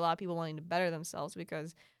image for a lot of people wanting to better themselves,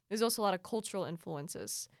 because there's also a lot of cultural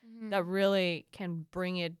influences that really can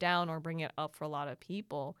bring it down or bring it up for a lot of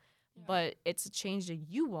people. Yeah. But it's a change that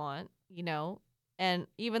you want, you know, and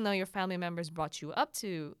even though your family members brought you up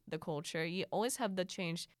to the culture, you always have the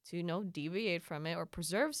change to, you know, deviate from it or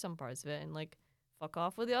preserve some parts of it and like fuck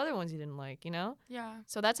off with the other ones you didn't like, you know? Yeah.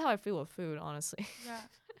 So that's how I feel with food, honestly. Yeah.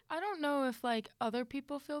 I don't know if like other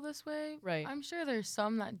people feel this way. Right. I'm sure there's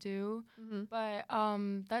some that do. But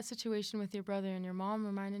that situation with your brother and your mom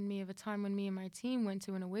reminded me of a time when me and my team went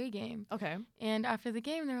to an away game. Okay. And after the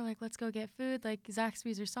game, they were like, let's go get food, like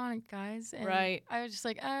Zaxby's or Sonic, guys. And right. I was just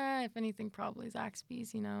like, if anything, probably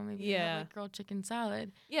Zaxby's, you know, maybe have, like grilled chicken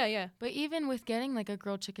salad. Yeah, yeah. But even with getting like a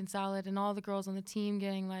grilled chicken salad and all the girls on the team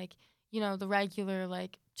getting like, you know, the regular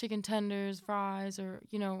like chicken tenders, fries, or,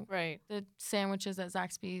 you know, the sandwiches that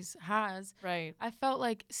Zaxby's has. Right. I felt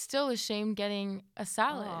like still ashamed getting a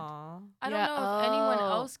salad. Aww. I don't know if anyone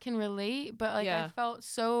else can relate, but like I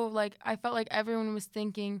felt like everyone was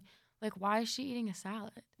thinking, like, why is she eating a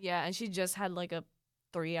salad? Yeah, and she just had like a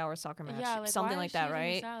 3-hour soccer match. Yeah, like, something like that,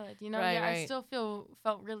 right? A salad? You know, I still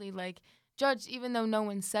felt really like judged, even though no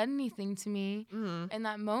one said anything to me. In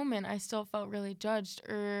that moment, I still felt really judged.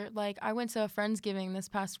 Or like I went to a Friendsgiving this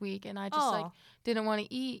past week, and I just like didn't want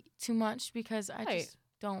to eat too much because I just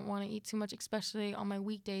don't want to eat too much, especially on my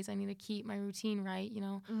weekdays. I need to keep my routine right, you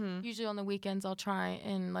know. Usually on the weekends I'll try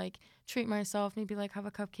and like treat myself, maybe like have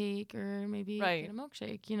a cupcake or maybe get a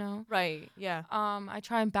milkshake, you know. Yeah. I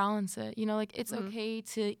try and balance it, you know, like it's okay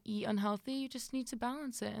to eat unhealthy, you just need to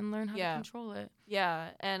balance it and learn how to control it. Yeah,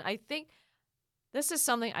 and I think this is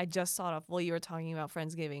something I just thought of while you were talking about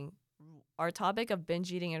Friendsgiving. Our topic of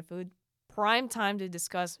binge eating and food, prime time to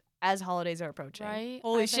discuss as holidays are approaching. Right?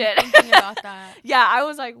 Holy I've shit. been thinking about that. Yeah, I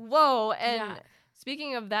was like, whoa. And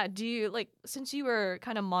speaking of that, do you, like, since you were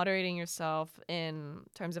kind of moderating yourself in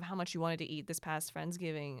terms of how much you wanted to eat this past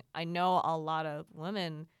Friendsgiving, I know a lot of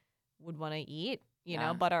women would want to eat, you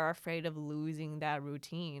know, but are afraid of losing that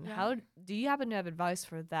routine. How do you happen to have advice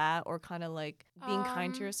for that, or kind of like being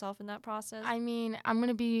kind to yourself in that process? I mean, I'm going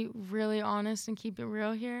to be really honest and keep it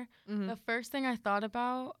real here. The first thing I thought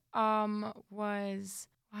about was,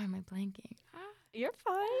 why am I blanking? You're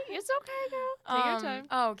fine. It's okay, girl. Take your time.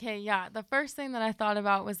 Oh, okay, yeah. The first thing that I thought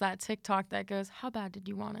about was that TikTok that goes, how bad did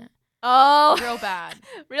you want it? Oh. Real bad.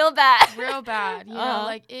 Real bad. Real bad. You know,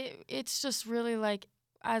 like it's just really like,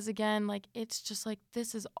 as again, like it's just like,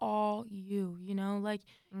 this is all you know, like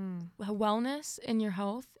wellness and your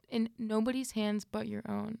health in nobody's hands but your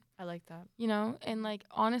own. I like that. You know, and like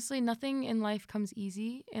honestly, nothing in life comes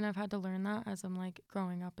easy, and I've had to learn that as I'm like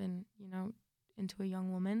growing up and, you know, into a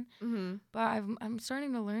young woman. But I'm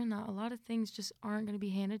starting to learn that a lot of things just aren't going to be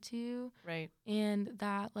handed to you. Right. And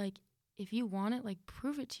that like if you want it, like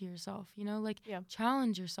prove it to yourself, you know, like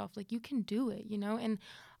challenge yourself, like you can do it, you know. And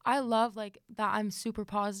I love like that I'm super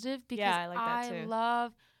positive because I like that too. I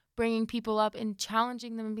love bringing people up and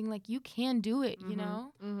challenging them and being like, you can do it, you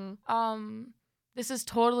know. this is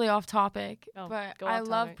totally off topic, Oh, but go I off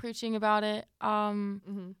love topic. preaching about it.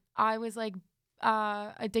 Mm-hmm. I was like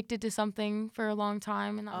addicted to something for a long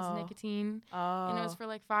time, and that was Oh. nicotine. Oh. And it was for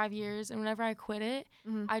like 5 years. And whenever I quit it,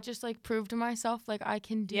 Mm-hmm. I just like proved to myself like I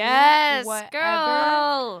can do Yes, whatever.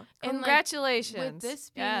 girl. And, like, Congratulations. with this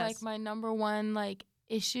being like my number one like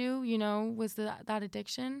issue, you know, was that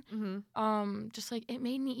addiction. Just like it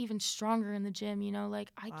made me even stronger in the gym, you know,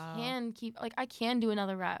 like I can do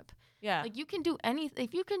another rep. Yeah. Like you can do anything.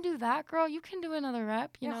 If you can do that, girl, you can do another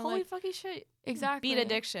rep. You know, holy like fucking shit. exactly. Beat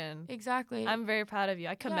addiction. Exactly. I'm very proud of you.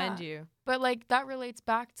 I commend you. But like that relates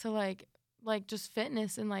back to like just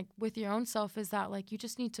fitness and like with your own self is that like you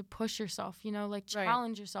just need to push yourself, you know, like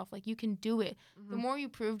challenge yourself. Like you can do it. The more you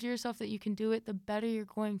prove to yourself that you can do it, the better you're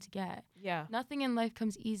going to get. Yeah. Nothing in life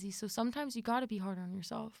comes easy. So sometimes you got to be hard on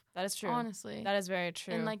yourself. That is true. Honestly. That is very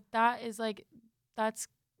true. And like that is like, that's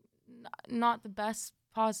not the best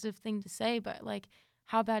positive thing to say, but like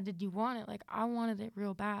how bad did you want it? Like I wanted it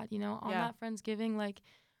real bad, you know, on that Friendsgiving, like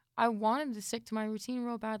I wanted to stick to my routine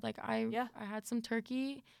real bad. Like I had some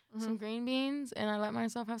turkey, some green beans, and I let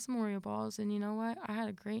myself have some Oreo balls. And you know what? I had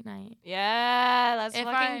a great night. Yeah, let's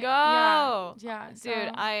fucking go. Yeah,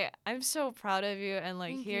 dude, so, I'm so proud of you and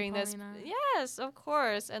like hearing this. Paulina. Yes, of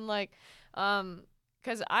course. And like,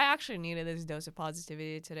 because I actually needed this dose of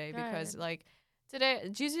positivity today because like today,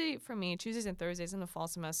 it's usually for me, Tuesdays and Thursdays in the fall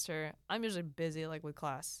semester, I'm usually busy like with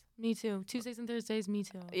class. Me too. Tuesdays and Thursdays, me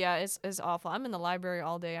too. Yeah, it's awful. I'm in the library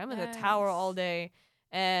all day. I'm in the tower all day.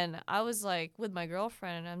 And I was like with my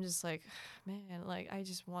girlfriend and I'm just like, man, like I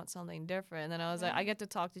just want something different. And then I was like, I get to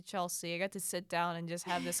talk to Chelsea. I get to sit down and just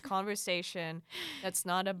have this conversation that's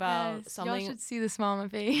not about something. Y'all should see the smile on my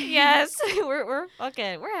face. Yes, we're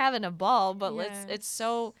okay. We're having a ball, but it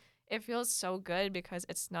feels so good because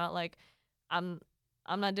it's not like I'm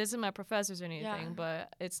not dissing my professors or anything,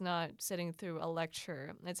 but it's not sitting through a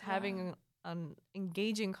lecture. It's having an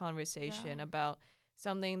engaging conversation about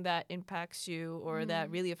something that impacts you or that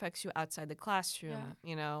really affects you outside the classroom,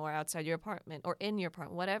 you know, or outside your apartment or in your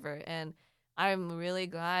apartment, whatever. And I'm really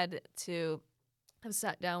glad to have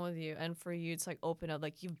sat down with you and for you to like open up,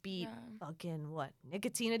 like you beat fucking what,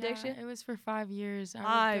 nicotine addiction? It was for 5 years.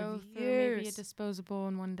 I would go through maybe a disposable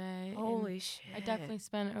in one day. Holy shit. I definitely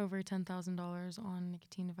spent over $10,000 on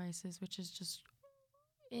nicotine devices, which is just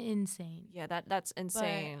insane. Yeah, that's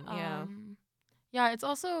insane. But, yeah, it's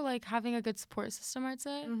also like having a good support system, I'd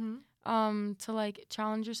say, to like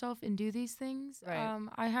challenge yourself and do these things.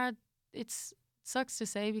 Right. It sucks to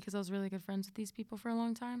say because I was really good friends with these people for a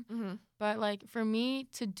long time. But like for me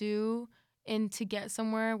to do and to get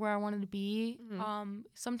somewhere where I wanted to be,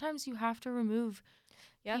 sometimes you have to remove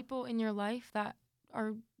people in your life that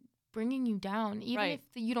are bringing you down, even if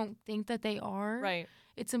you don't think that they are. Right.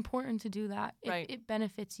 It's important to do that if it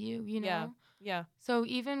benefits you, you know? Yeah. So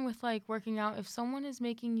even with like working out, if someone is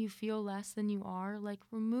making you feel less than you are, like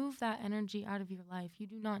remove that energy out of your life. You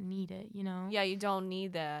do not need it, you know? Yeah, you don't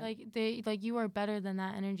need that. Like you are better than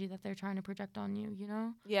that energy that they're trying to project on you, you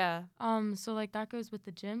know? Yeah. So like that goes with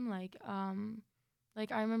the gym. Like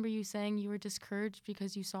I remember you saying you were discouraged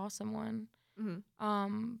because you saw someone.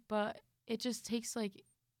 But it just takes like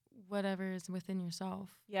whatever is within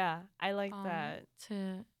yourself. Yeah, I like that.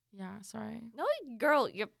 Sorry. No, girl,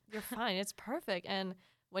 you're fine. It's perfect. And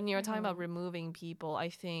when you're talking about removing people, I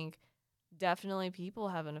think definitely people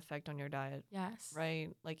have an effect on your diet. Yes. Right?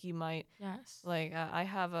 Like you might. Yes. Like I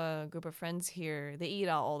have a group of friends here. They eat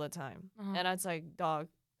out all the time. And it's like, dog,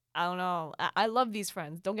 I don't know. I love these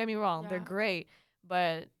friends. Don't get me wrong. They're great.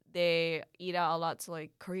 But they eat out a lot to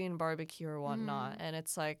like Korean barbecue or whatnot. And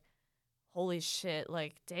it's like, holy shit,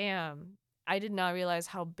 like, damn. I did not realize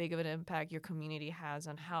how big of an impact your community has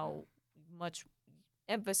on how much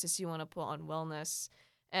emphasis you want to put on wellness.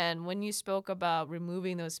 And when you spoke about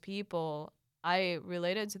removing those people, I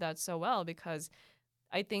related to that so well because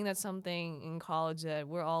I think that's something in college that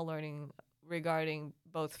we're all learning regarding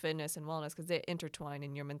both fitness and wellness because they intertwine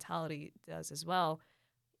and your mentality does as well.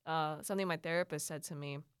 Something my therapist said to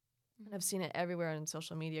me, and I've seen it everywhere on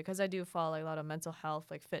social media because I do follow like, a lot of mental health,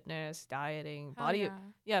 like fitness, dieting,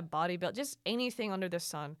 bodybuilding, just anything under the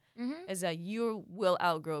sun, is that you will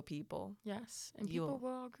outgrow people. Yes, and people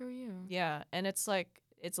will outgrow you. Yeah, and it's like,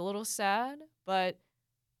 it's a little sad, but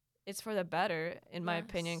it's for the better, in my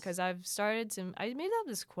opinion, because I made up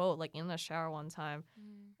this quote like in the shower one time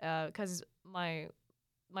because my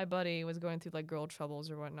buddy was going through like girl troubles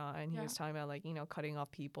or whatnot, and he was talking about like, you know, cutting off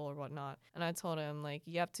people or whatnot. And I told him like,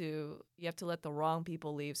 you have to let the wrong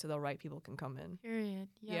people leave so the right people can come in. Period.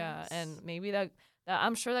 Yes. Yeah, and maybe that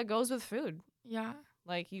I'm sure that goes with food. Yeah.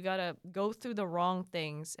 Like, you gotta go through the wrong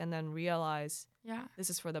things and then realize Yeah. this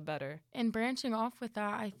is for the better. And branching off with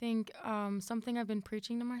that, I think something I've been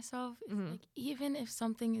preaching to myself is Mhm. like, even if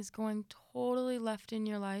something is going totally left in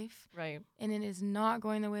your life Right. and it is not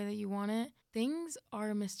going the way that you want it, things are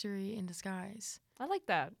a mystery in disguise. I like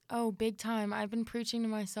that. Oh, big time. I've been preaching to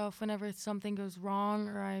myself whenever something goes wrong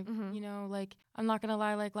or Mhm. like, I'm not going to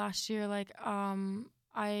lie, like last year, like,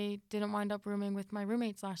 I didn't wind up rooming with my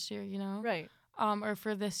roommates last year, Right. or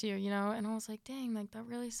for this year, and I was like, dang, like that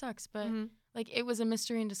really sucks. But Mhm. like, it was a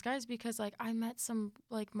mystery in disguise because like I met some,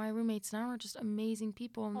 like my roommates now are just amazing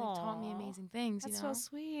people and they taught me Aw, amazing things, That's so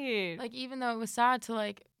sweet. like, even though it was sad to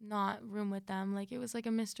like not room with them, like it was like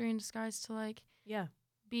a mystery in disguise to like Yeah.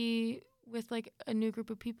 be with like a new group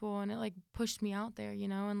of people, and it like pushed me out there,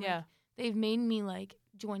 and like Yeah. they've made me like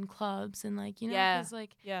join clubs and like, Yeah. because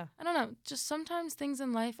like Yeah. I don't know, just sometimes things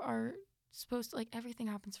in life are supposed to, like, everything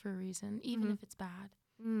happens for a reason, even Mhm. if it's bad.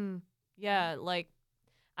 Yeah, like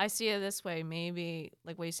I see it this way. Maybe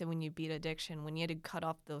like what you said when you beat addiction, when you had to cut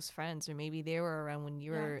off those friends, or maybe they were around when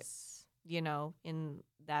you were, Yes. in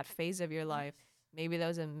that phase of your life. Maybe that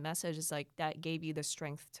was a message. It's like that gave you the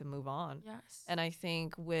strength to move on. Yes. And I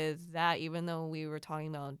think with that, even though we were talking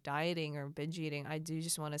about dieting or binge eating, I do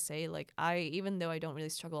just want to say, like, even though I don't really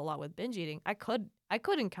struggle a lot with binge eating, I could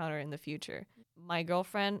encounter it in the future. My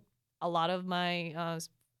girlfriend, a lot of my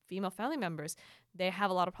female family members, they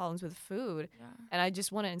have a lot of problems with food. Yeah. And I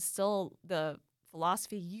just want to instill the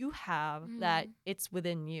philosophy you have that it's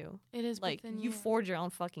within you. It is Like, within you forge your own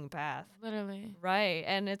fucking path. Literally. Right.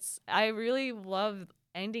 And I really love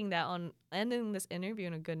ending this interview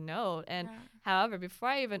on a good note. And Yeah. however, before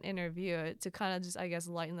I even interview it, to kind of just, I guess,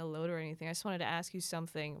 lighten the load or anything, I just wanted to ask you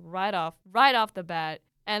something right off the bat.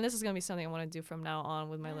 And this is going to be something I want to do from now on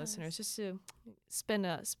with my listeners, just to spin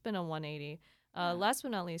a 180. Last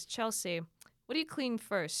but not least, Chelsea, what do you clean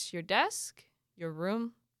first? Your desk, your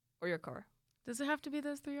room, or your car? Does it have to be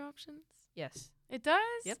those three options? Yes. It does?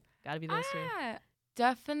 Yep. Got to be those three.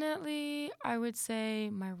 Definitely, I would say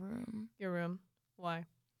my room. Your room. Why?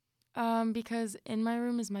 Because in my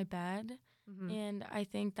room is my bed, Mm-hmm. and I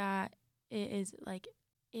think that it is like,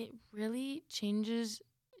 it really changes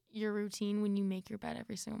your routine when you make your bed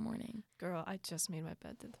every single morning. Girl, I just made my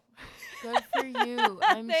bed. Good for you.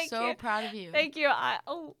 I'm Thank so you. proud of you. Thank you.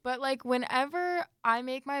 But like, whenever I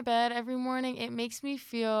make my bed every morning, it makes me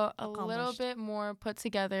feel a little Accomplished. bit more put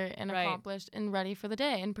together and Right. accomplished and ready for the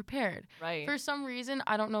day and prepared. Right. For some reason,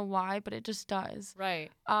 I don't know why, but it just does.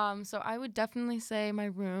 Right. So I would definitely say my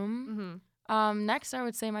room. Mm-hmm. Next I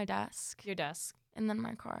would say my desk, Your desk. and then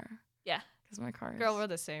my car. Yeah. Because my car is... Girl, we're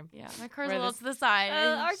the same. Yeah, my car's we're a little the to the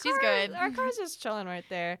side. She's good. Our car's just chilling right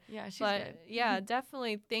there. Yeah, she's But good. yeah,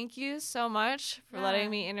 definitely. Thank you so much for letting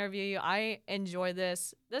me interview you. I enjoy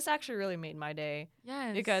this. This actually really made my day.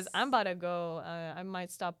 Yes. Because I'm about to go. I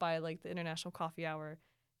might stop by like the International Coffee Hour.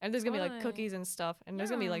 And there's going to be like cookies and stuff. And there's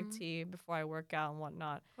going to be like tea before I work out and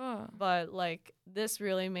whatnot. Cool. But like, this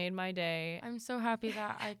really made my day. I'm so happy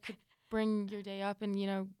that I could bring your day up and,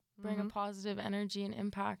 bring a positive energy and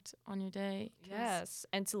impact on your day. Yes.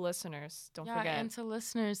 And to listeners, don't forget. Yeah, and to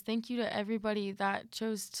listeners, thank you to everybody that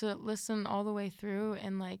chose to listen all the way through.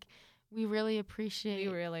 And like, we really appreciate.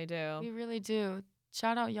 We really do. We really do.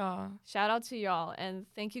 Shout out y'all. Shout out to y'all. And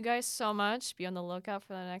thank you guys so much. Be on the lookout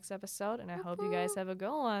for the next episode. And I hope you guys have a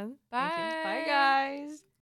good one. Bye. Thank you. Bye, guys.